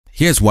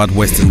Here's what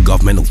Western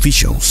government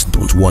officials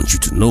don't want you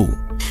to know.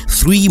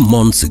 3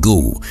 months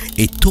ago,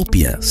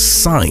 Ethiopia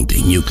signed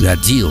a nuclear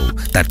deal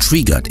that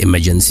triggered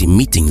emergency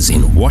meetings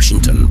in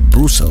Washington,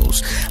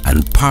 Brussels,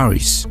 and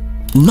Paris.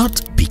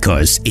 Not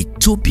because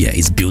Ethiopia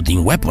is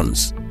building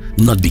weapons,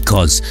 not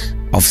because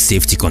of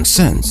safety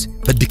concerns,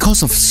 but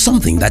because of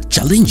something that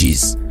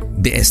challenges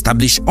the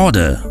established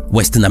order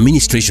Western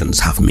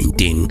administrations have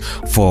maintained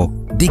for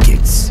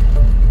decades.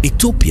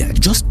 Ethiopia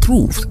just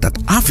proved that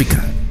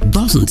Africa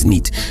doesn't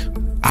need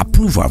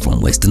approval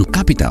from Western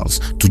capitals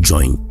to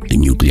join the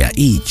nuclear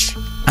age.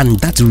 And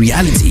that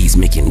reality is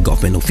making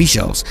government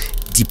officials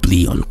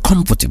deeply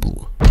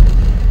uncomfortable.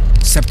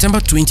 September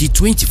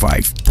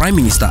 2025, Prime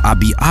Minister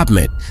Abiy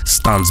Ahmed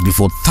stands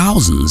before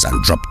thousands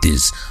and dropped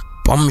this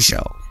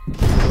bombshell.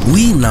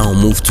 We now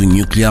move to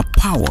nuclear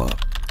power,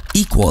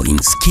 equal in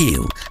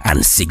scale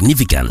and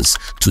significance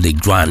to the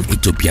Grand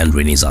Ethiopian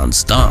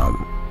Renaissance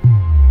Dam.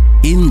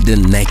 In the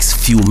next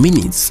few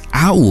minutes,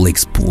 I will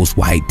expose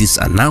why this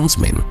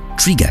announcement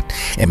triggered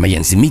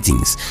emergency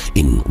meetings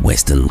in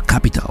Western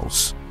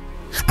capitals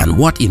and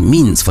what it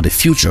means for the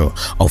future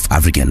of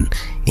African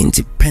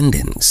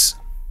independence.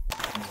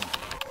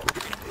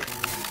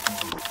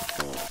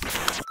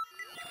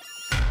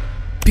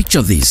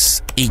 Picture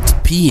this: 8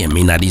 p.m.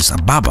 in Addis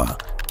Ababa.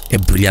 A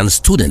brilliant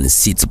student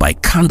sits by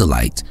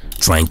candlelight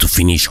trying to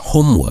finish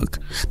homework.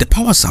 The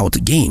power's out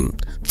again,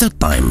 third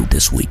time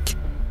this week.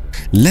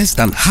 Less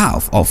than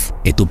half of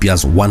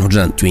Ethiopia's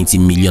 120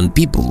 million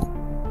people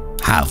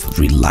have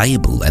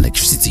reliable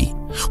electricity.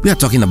 We are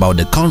talking about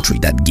the country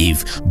that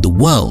gave the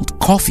world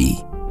coffee,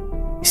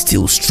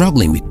 still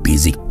struggling with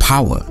basic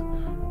power.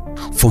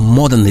 For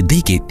more than a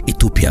decade,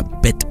 Ethiopia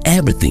bet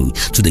everything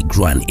to the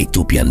Grand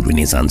Ethiopian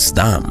Renaissance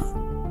Dam.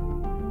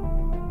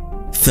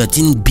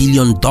 $13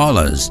 billion,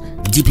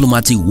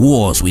 diplomatic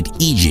wars with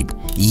Egypt,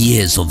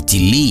 years of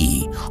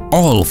delay,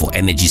 all for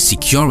energy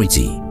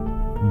security.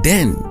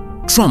 Then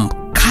Trump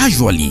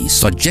casually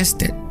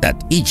suggested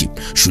that Egypt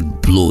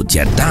should blow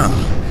their dam,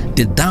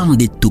 the dam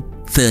they took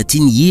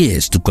 13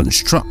 years to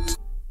construct.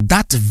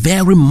 That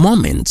very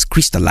moment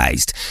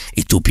crystallized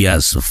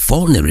Ethiopia's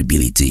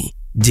vulnerability.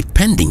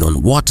 Depending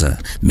on water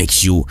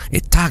makes you a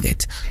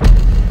target.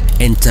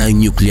 Enter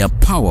nuclear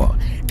power,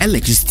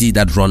 electricity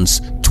that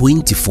runs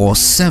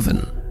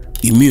 24/7,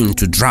 immune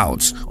to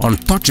droughts,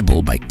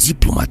 untouchable by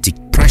diplomatic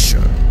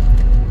pressure.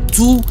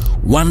 2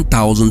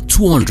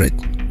 1,200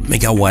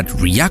 megawatt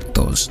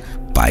reactors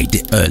by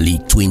the early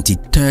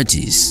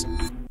 2030s.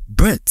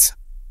 But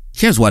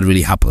here's what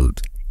really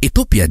happened.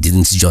 Ethiopia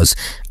didn't just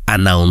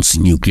announce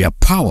nuclear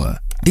power,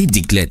 they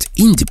declared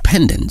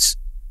independence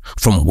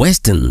from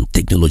Western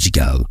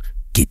technological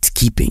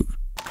gatekeeping.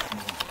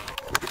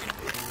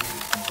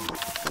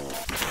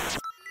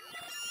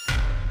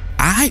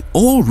 I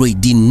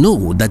already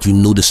know that you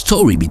know the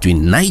story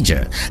between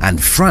Niger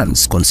and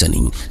France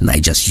concerning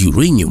Niger's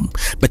uranium,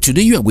 but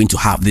today you are going to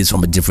have this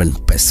from a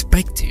different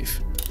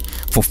perspective.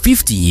 For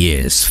 50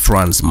 years,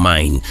 France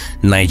mined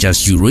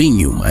Niger's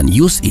uranium and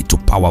used it to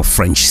power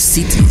French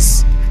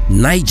cities.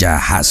 Niger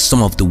has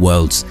some of the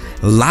world's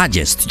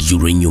largest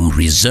uranium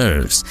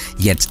reserves,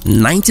 yet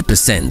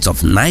 90%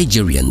 of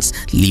Nigerians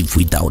live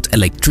without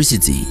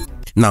electricity.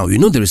 Now, you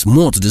know there is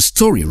more to the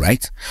story,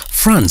 right?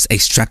 France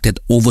extracted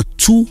over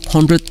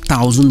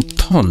 200,000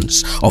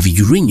 tons of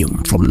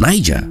uranium from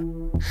Niger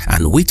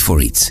and, wait for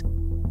it,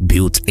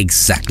 built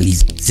exactly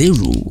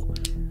 0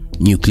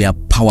 nuclear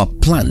power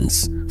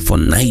plants for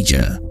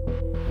Niger.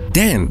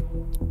 Then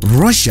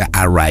Russia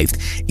arrived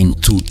in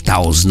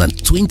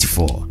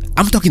 2024.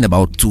 I'm talking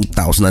about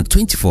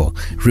 2024.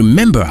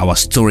 Remember our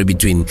story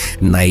between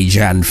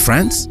Niger and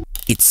France?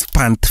 It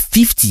spanned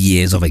 50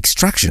 years of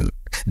extraction.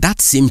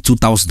 That same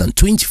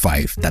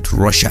 2025 that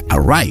Russia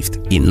arrived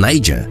in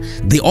Niger,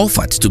 they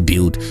offered to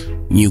build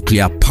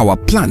nuclear power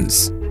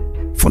plants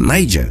for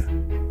Niger.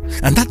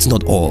 And that's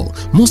not all.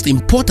 Most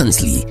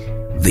importantly,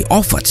 they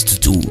offered to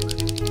do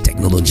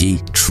technology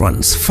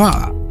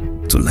transfer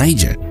to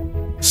Niger.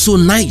 So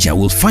Niger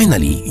will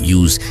finally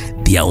use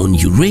their own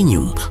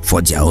uranium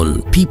for their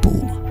own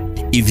people.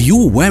 If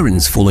you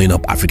weren't following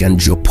up African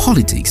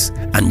geopolitics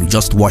and you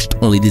just watched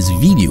only this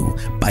video,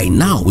 by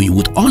now you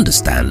would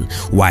understand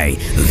why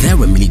there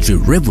were military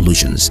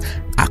revolutions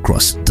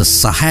across the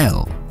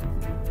Sahel.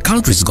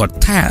 Countries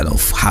got tired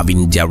of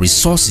having their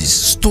resources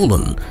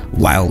stolen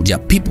while their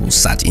people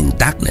sat in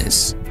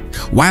darkness.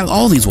 While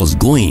all this was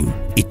going,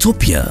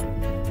 Ethiopia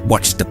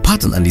watched the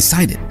pattern and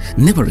decided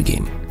never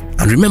again.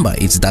 And remember,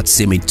 it's that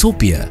same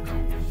Ethiopia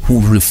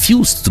who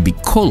refused to be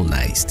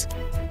colonized.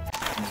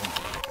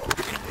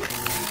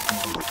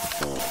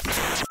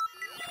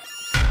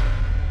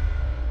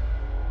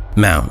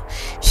 Now,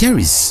 here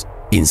is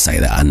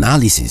insider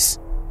analysis.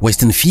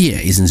 Western fear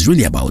isn't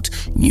really about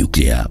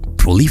nuclear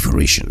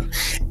proliferation.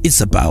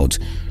 It's about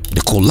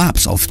the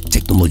collapse of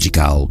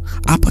technological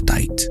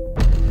appetite.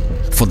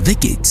 For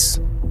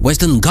decades,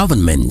 Western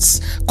governments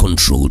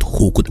controlled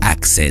who could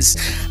access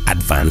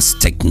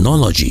advanced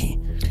technology.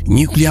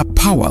 Nuclear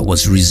power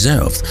was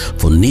reserved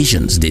for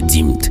nations they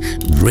deemed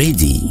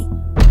ready.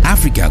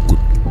 Africa could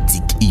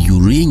dig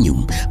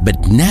uranium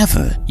but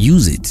never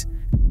use it.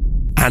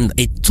 And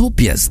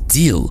Ethiopia's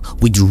deal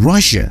with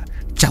Russia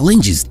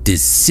challenges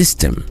this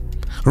system.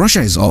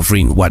 Russia is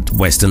offering what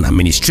Western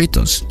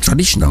administrators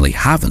traditionally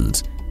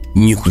haven't: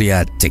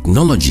 nuclear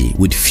technology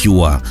with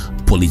fewer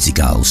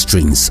political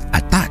strings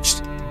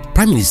attached.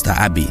 Prime Minister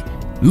Abiy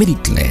made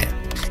it clear,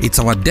 it's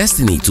our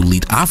destiny to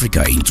lead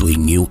Africa into a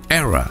new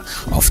era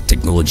of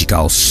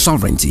technological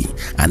sovereignty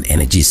and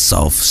energy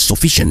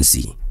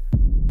self-sufficiency.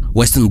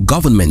 Western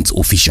government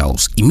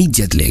officials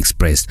immediately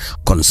expressed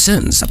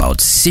concerns about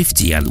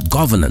safety and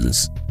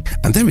governance.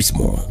 And there is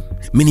more.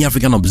 Many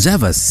African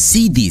observers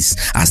see this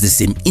as the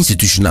same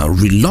institutional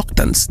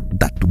reluctance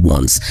that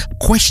once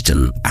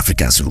questioned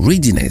Africa's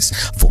readiness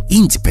for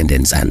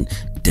independence and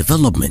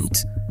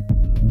development.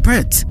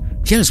 But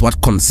here's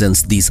what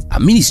concerns these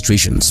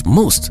administrations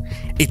most.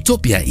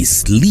 Ethiopia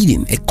is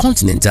leading a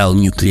continental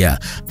nuclear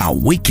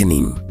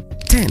awakening.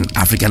 10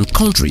 African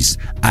countries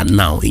are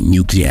now in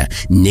nuclear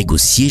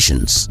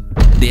negotiations.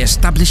 The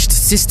established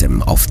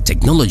system of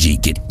technology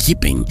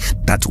gatekeeping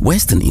that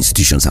Western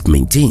institutions have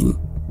maintained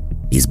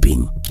is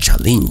being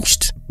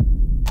challenged.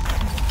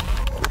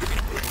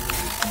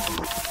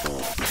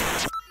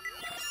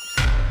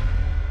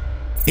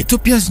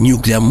 Ethiopia's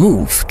nuclear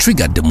move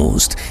triggered the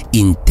most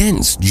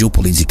intense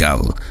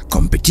geopolitical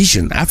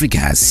competition Africa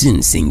has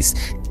seen since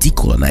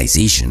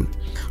decolonization.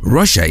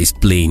 Russia is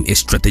playing a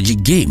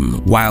strategic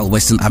game, while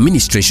Western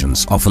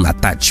administrations often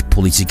attach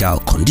political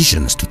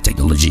conditions to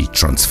technology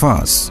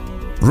transfers.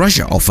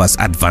 Russia offers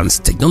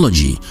advanced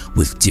technology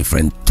with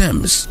different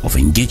terms of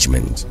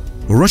engagement.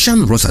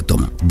 Russian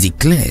Rosatom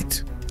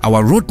declared,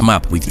 "Our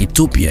roadmap with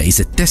Ethiopia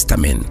is a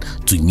testament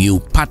to new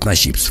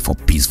partnerships for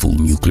peaceful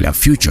nuclear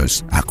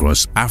futures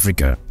across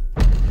Africa."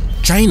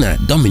 China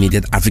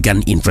dominated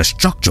African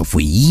infrastructure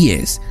for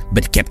years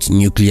but kept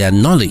nuclear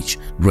knowledge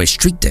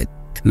restricted.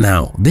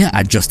 Now they are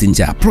adjusting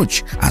their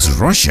approach as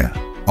Russia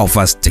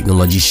offers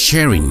technology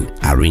sharing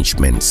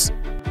arrangements.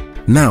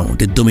 Now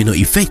the domino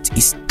effect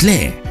is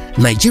clear.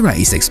 Nigeria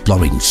is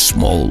exploring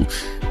small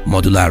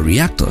modular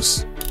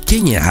reactors.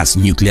 Kenya has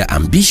nuclear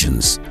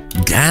ambitions.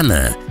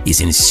 Ghana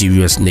is in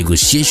serious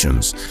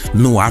negotiations.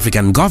 No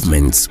African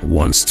government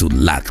wants to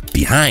lag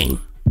behind.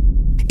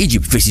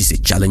 Egypt faces a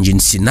challenging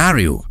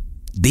scenario.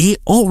 They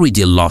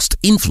already lost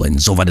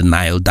influence over the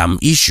Nile Dam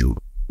issue.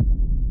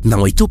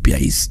 Now Ethiopia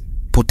is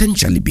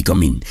potentially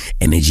becoming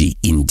energy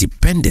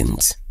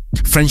independent.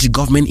 French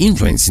government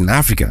influence in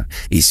Africa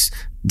is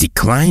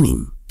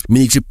declining.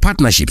 Military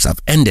partnerships have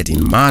ended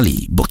in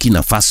Mali,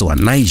 Burkina Faso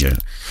and Niger.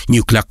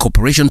 Nuclear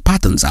cooperation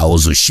patterns are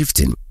also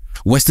shifting.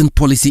 Western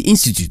policy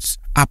institutes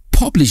are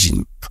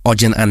publishing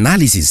urgent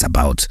analysis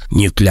about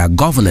nuclear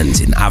governance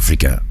in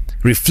Africa,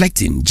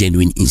 reflecting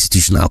genuine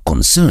institutional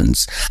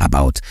concerns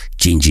about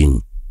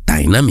changing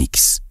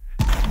dynamics.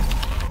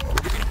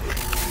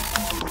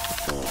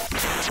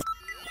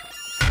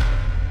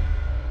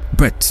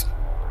 But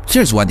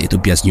here's what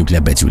Ethiopia's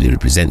nuclear bet really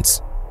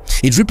represents.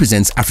 It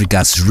represents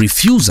Africa's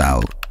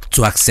refusal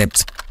to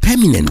accept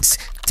permanent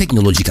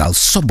technological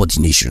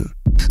subordination.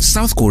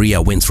 South Korea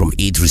went from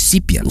 8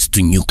 recipients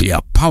to nuclear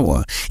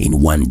power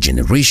in 1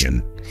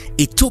 generation.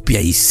 Ethiopia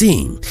is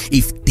saying,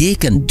 if they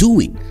can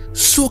do it,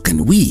 so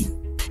can we.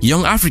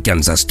 Young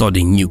Africans are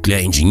studying nuclear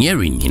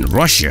engineering in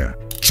Russia,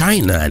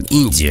 China and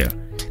India.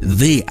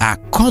 They are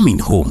coming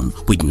home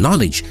with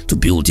knowledge to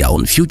build their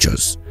own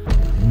futures.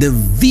 The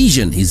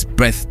vision is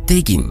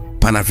breathtaking.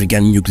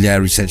 Pan-African nuclear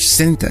research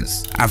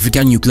centers,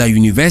 African nuclear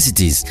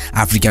universities,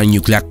 African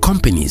nuclear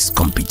companies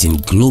competing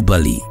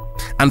globally.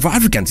 And for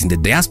Africans in the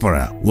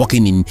diaspora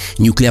working in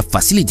nuclear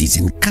facilities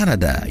in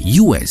Canada,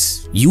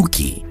 US,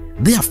 UK,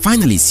 they are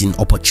finally seeing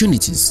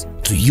opportunities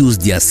to use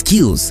their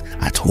skills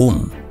at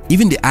home.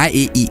 Even the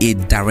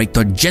IAEA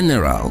Director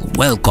General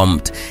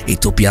welcomed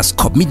Ethiopia's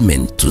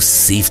commitment to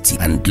safety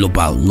and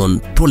global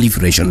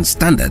non-proliferation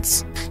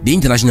standards. The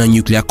international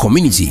nuclear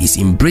community is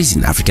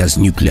embracing Africa's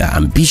nuclear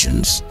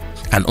ambitions,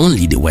 and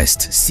only the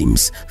West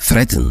seems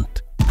threatened.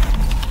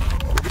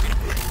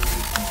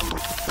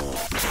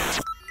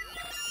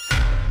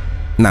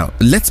 Now,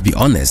 let's be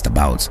honest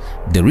about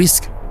the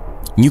risk.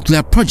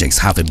 Nuclear projects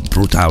have a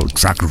brutal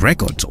track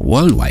record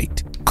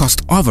worldwide.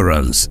 Cost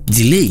overruns,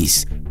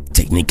 delays,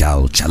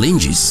 technical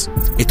challenges.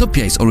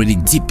 Ethiopia is already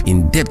deep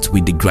in debt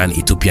with the Grand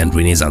Ethiopian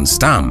Renaissance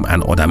Dam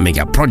and other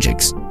mega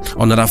projects.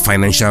 Another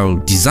financial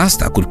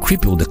disaster could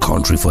cripple the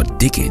country for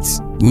decades.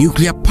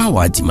 Nuclear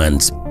power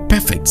demands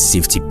perfect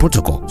safety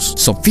protocols,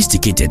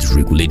 sophisticated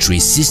regulatory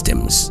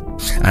systems,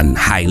 and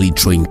highly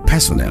trained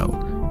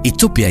personnel.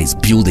 Ethiopia is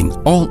building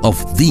all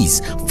of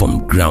these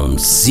from ground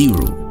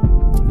zero.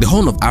 The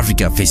Horn of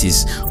Africa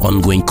faces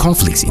ongoing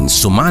conflicts in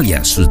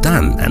Somalia,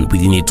 Sudan, and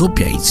within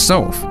Ethiopia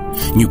itself.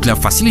 Nuclear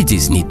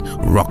facilities need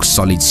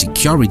rock-solid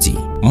security.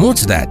 More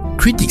to that,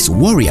 critics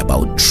worry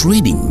about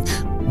trading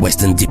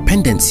Western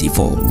dependency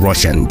for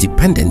Russian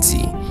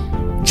dependency,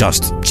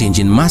 just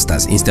changing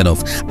masters instead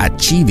of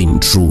achieving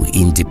true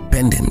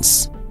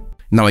independence.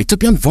 Now,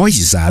 Ethiopian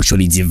voices are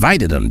actually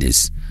divided on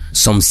this.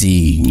 Some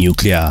see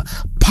nuclear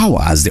power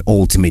as the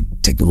ultimate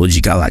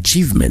technological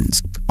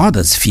achievement.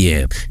 Others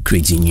fear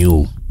creating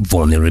new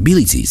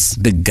vulnerabilities.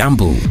 The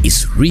gamble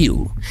is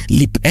real.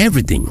 Leap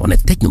everything on a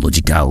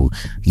technological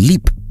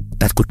leap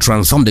that could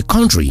transform the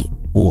country,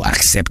 or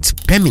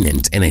accept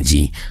permanent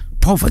energy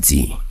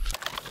poverty.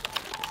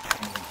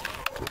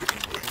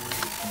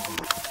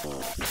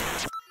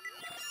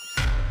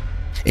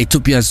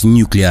 Ethiopia's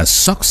nuclear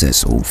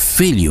success or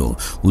failure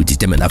will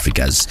determine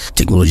Africa's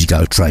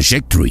technological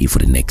trajectory for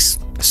the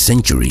next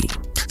century.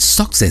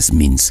 Success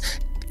means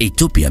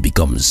Ethiopia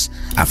becomes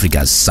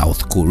Africa's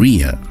South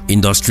Korea,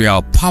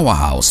 industrial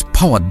powerhouse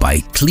powered by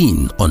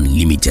clean,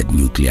 unlimited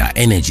nuclear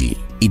energy.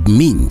 It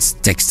means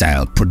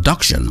textile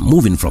production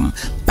moving from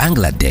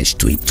Bangladesh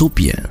to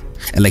Ethiopia,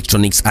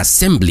 electronics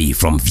assembly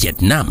from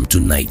Vietnam to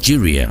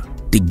Nigeria,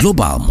 the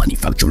global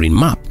manufacturing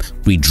map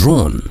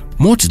redrawn.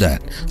 More to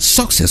that,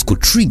 success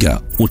could trigger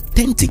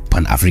authentic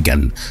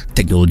Pan-African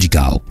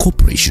technological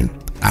cooperation.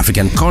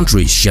 African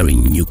countries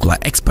sharing nuclear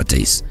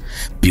expertise,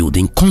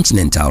 building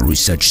continental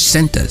research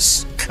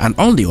centers. And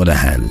on the other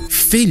hand,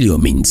 failure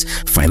means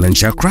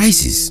financial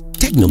crisis,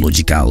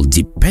 technological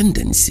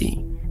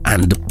dependency,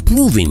 and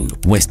proving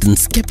Western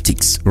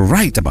skeptics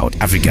right about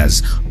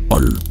Africa's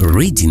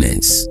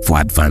unreadiness for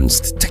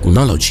advanced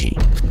technology.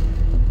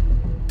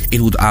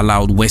 It would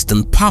allow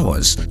Western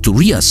powers to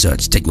reassert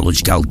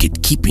technological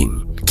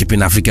gatekeeping,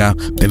 keeping Africa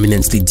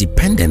permanently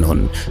dependent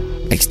on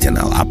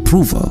external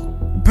approval.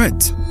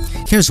 But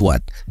here's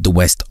what the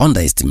West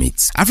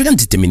underestimates. African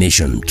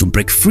determination to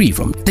break free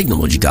from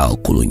technological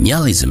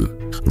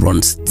colonialism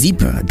runs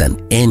deeper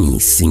than any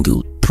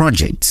single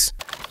project.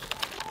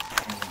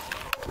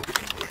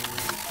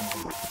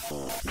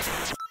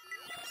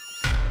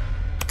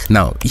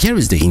 Now, here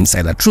is the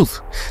insider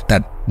truth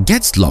that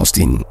gets lost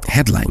in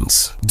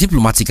headlines.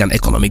 Diplomatic and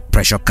economic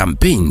pressure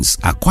campaigns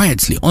are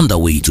quietly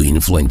underway to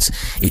influence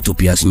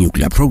Ethiopia's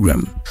nuclear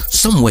program.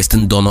 Some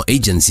Western donor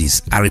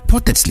agencies are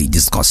reportedly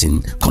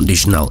discussing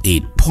conditional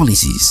aid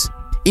policies.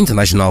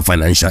 International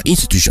financial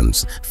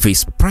institutions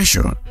face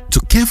pressure to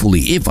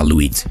carefully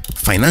evaluate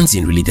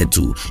financing related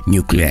to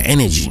nuclear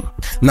energy.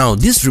 Now,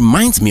 this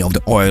reminds me of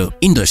the oil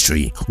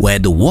industry, where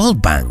the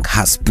World Bank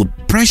has put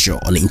pressure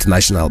on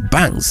international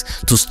banks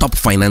to stop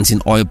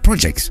financing oil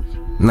projects.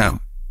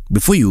 Now,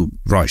 before you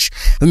rush,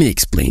 let me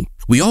explain.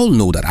 We all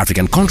know that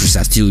African countries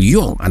are still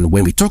young, and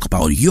when we talk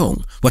about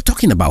young, we're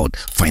talking about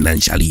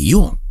financially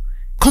young.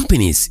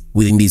 Companies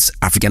within these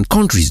African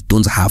countries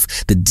don't have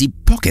the deep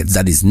pockets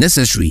that is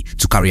necessary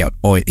to carry out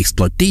oil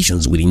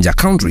exploitations within their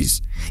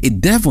countries.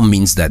 It therefore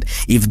means that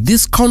if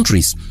these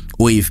countries,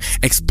 or if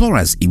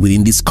explorers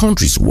within these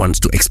countries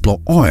want to explore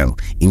oil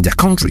in their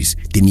countries,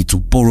 they need to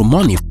borrow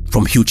money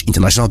from huge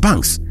international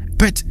banks.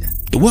 But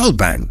the World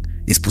Bank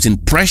is putting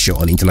pressure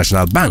on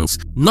international banks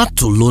not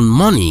to loan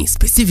money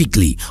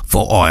specifically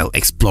for oil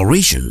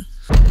exploration.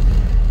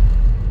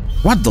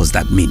 What does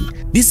that mean?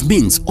 This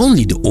means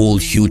only the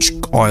old huge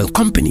oil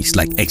companies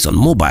like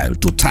ExxonMobil,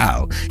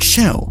 Total,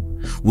 Shell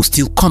will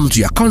still come to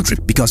your country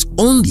because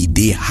only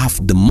they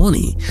have the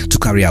money to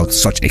carry out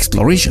such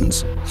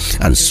explorations.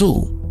 And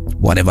so,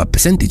 whatever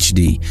percentage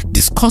they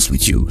discuss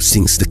with you,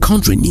 since the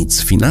country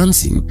needs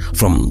financing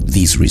from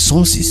these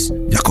resources,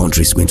 your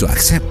country is going to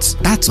accept.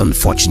 That's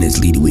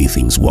unfortunately the way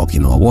things work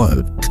in our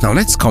world. Now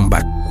let's come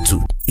back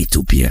to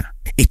Ethiopia.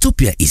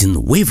 Ethiopia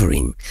isn't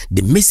wavering.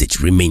 The message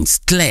remains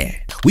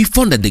clear. We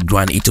funded the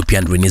Grand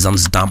Ethiopian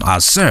Renaissance Dam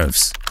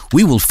ourselves.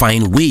 We will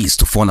find ways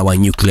to fund our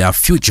nuclear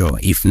future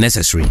if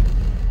necessary.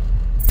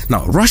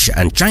 Now, Russia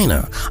and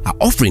China are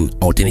offering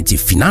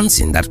alternative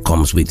financing that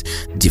comes with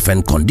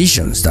different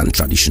conditions than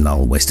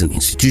traditional Western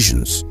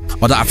institutions.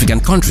 Other African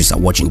countries are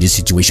watching this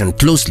situation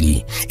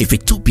closely. If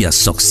Ethiopia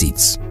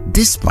succeeds,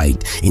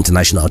 despite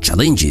international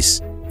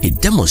challenges,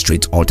 it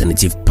demonstrates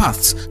alternative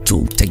paths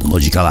to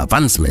technological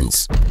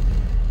advancements.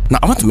 Now,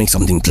 I want to make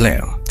something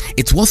clear.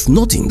 It's worth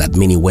noting that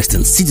many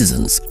Western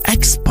citizens,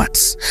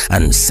 experts,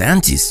 and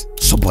scientists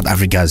support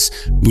Africa's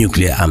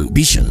nuclear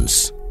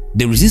ambitions.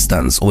 The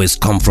resistance always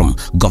comes from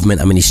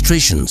government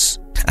administrations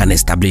and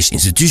established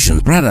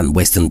institutions rather than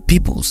Western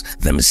peoples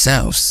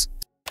themselves.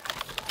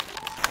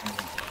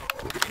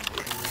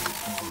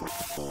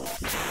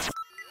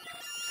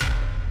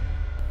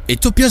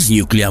 Ethiopia's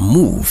nuclear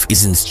move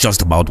isn't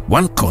just about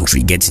one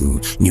country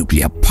getting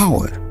nuclear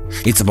power.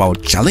 It's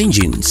about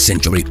challenging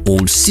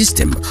century-old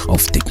system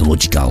of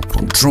technological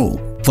control.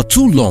 For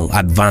too long,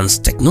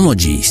 advanced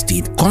technology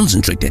stayed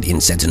concentrated in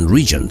certain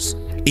regions.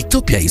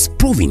 Ethiopia is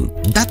proving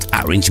that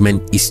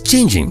arrangement is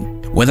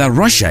changing. Whether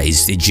Russia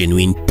is a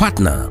genuine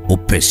partner or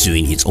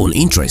pursuing its own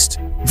interest,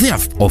 they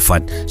have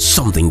offered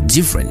something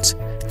different: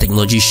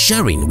 technology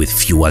sharing with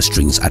fewer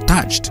strings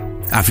attached.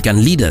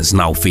 African leaders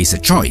now face a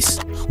choice: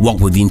 work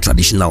within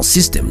traditional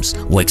systems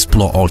or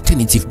explore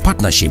alternative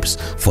partnerships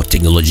for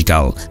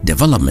technological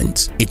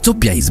development.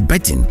 Ethiopia is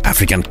betting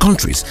African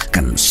countries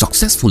can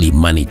successfully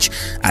manage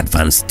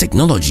advanced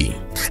technology,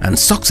 and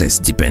success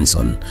depends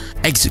on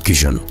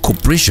execution,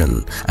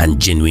 cooperation, and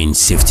genuine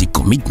safety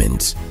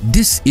commitment.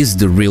 This is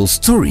the real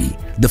story,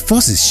 the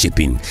forces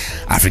shaping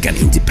African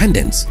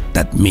independence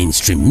that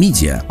mainstream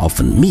media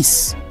often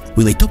miss.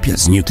 Will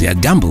Ethiopia's nuclear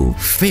gamble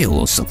fail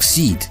or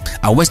succeed?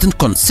 Are Western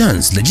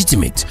concerns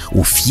legitimate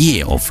or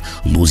fear of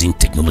losing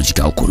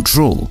technological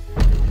control?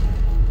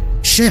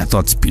 Share your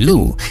thoughts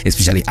below,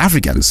 especially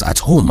Africans at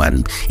home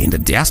and in the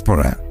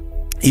diaspora.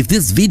 If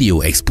this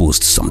video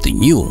exposed something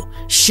new,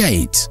 share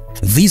it.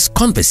 These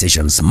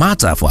conversations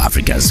matter for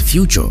Africa's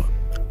future.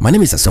 My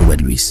name is Hassan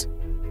Luis.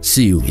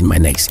 See you in my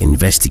next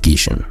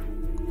investigation.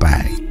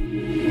 Bye.